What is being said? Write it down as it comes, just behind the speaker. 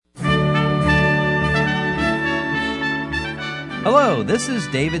Hello, this is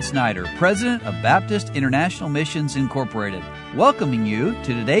David Snyder, President of Baptist International Missions Incorporated, welcoming you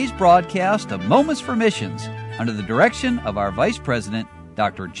to today's broadcast of Moments for Missions under the direction of our Vice President,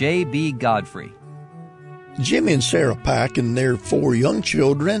 Dr. J.B. Godfrey. Jimmy and Sarah Pack and their 4 young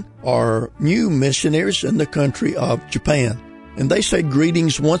children are new missionaries in the country of Japan. And they say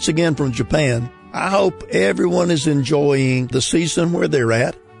greetings once again from Japan. I hope everyone is enjoying the season where they're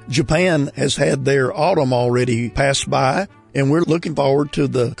at. Japan has had their autumn already pass by, and we're looking forward to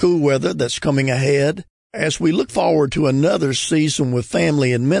the cool weather that's coming ahead. As we look forward to another season with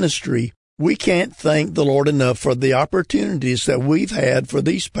family and ministry, we can't thank the Lord enough for the opportunities that we've had for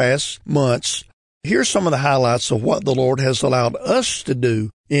these past months. Here's some of the highlights of what the Lord has allowed us to do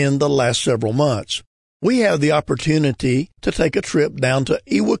in the last several months. We have the opportunity to take a trip down to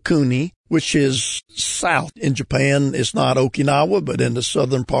Iwakuni, which is south in Japan. It's not Okinawa, but in the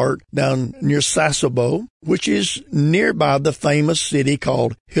southern part down near Sasebo, which is nearby the famous city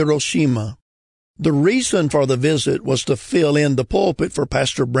called Hiroshima. The reason for the visit was to fill in the pulpit for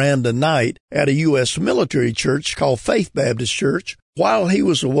Pastor Brandon Knight at a U.S. military church called Faith Baptist Church while he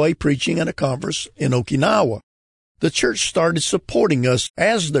was away preaching at a conference in Okinawa. The church started supporting us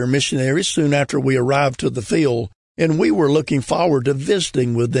as their missionaries soon after we arrived to the field, and we were looking forward to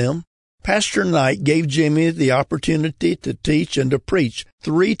visiting with them. Pastor Knight gave Jimmy the opportunity to teach and to preach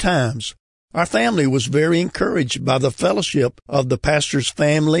 3 times. Our family was very encouraged by the fellowship of the pastor's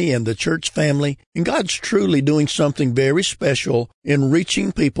family and the church family, and God's truly doing something very special in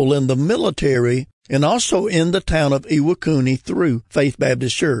reaching people in the military and also in the town of Iwakuni through Faith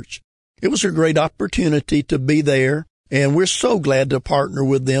Baptist Church. It was a great opportunity to be there, and we're so glad to partner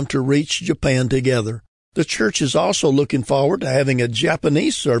with them to reach Japan together. The church is also looking forward to having a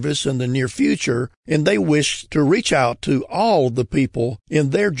Japanese service in the near future, and they wish to reach out to all the people in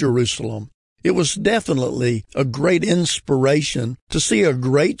their Jerusalem. It was definitely a great inspiration to see a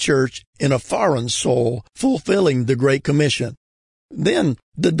great church in a foreign soil fulfilling the Great Commission. Then,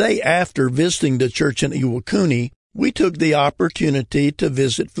 the day after visiting the church in Iwakuni, we took the opportunity to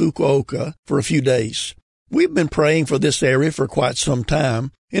visit Fukuoka for a few days. We've been praying for this area for quite some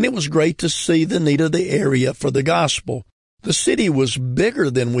time, and it was great to see the need of the area for the gospel. The city was bigger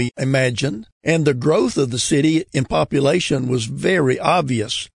than we imagined, and the growth of the city in population was very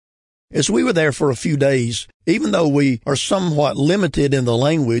obvious. As we were there for a few days, even though we are somewhat limited in the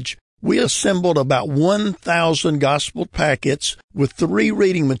language, we assembled about 1,000 gospel packets with 3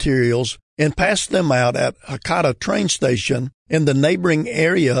 reading materials and passed them out at Hakata train station in the neighboring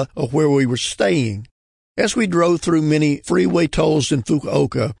area of where we were staying. As we drove through many freeway tolls in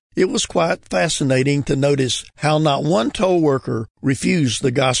Fukuoka, it was quite fascinating to notice how not one toll worker refused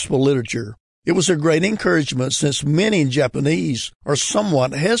the gospel literature. It was a great encouragement since many Japanese are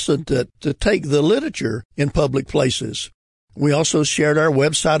somewhat hesitant to take the literature in public places. We also shared our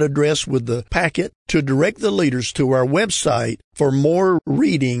website address with the packet to direct the leaders to our website for more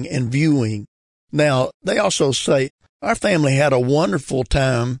reading and viewing. Now, they also say, our family had a wonderful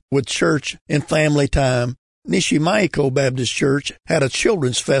time with church and family time. Nishimaiko Baptist Church had a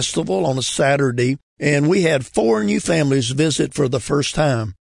children's festival on a Saturday, and we had 4 new families visit for the first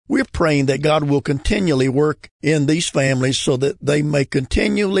time. We're praying that God will continually work in these families so that they may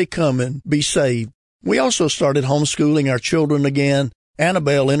continually come and be saved. We also started homeschooling our children again.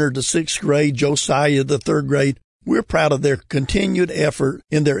 Annabelle entered the 6th grade, Josiah the 3rd grade. We're proud of their continued effort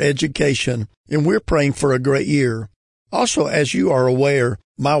in their education, and we're praying for a great year. Also, as you are aware,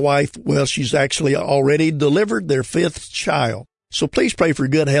 my wife, she's actually already delivered their 5th child. So please pray for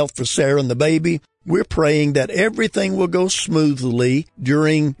good health for Sarah and the baby. We're praying that everything will go smoothly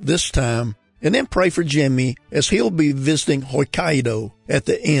during this time. And then pray for Jimmy as he'll be visiting Hokkaido at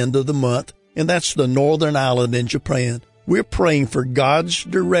the end of the month, and that's the northern island in Japan. We're praying for God's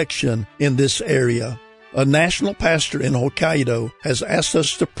direction in this area. A national pastor in Hokkaido has asked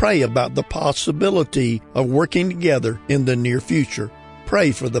us to pray about the possibility of working together in the near future.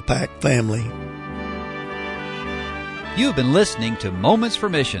 Pray for the Pack family. You've been listening to Moments for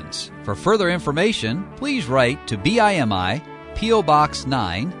Missions. For further information, please write to BIMI, P.O. Box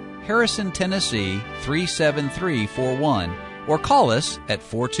 9, Harrison, Tennessee 37341, or call us at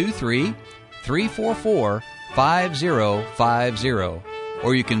 423-344-5050.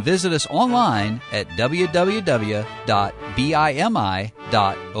 Or you can visit us online at www.bimi.org.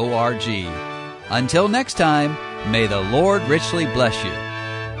 Until next time, may the Lord richly bless you.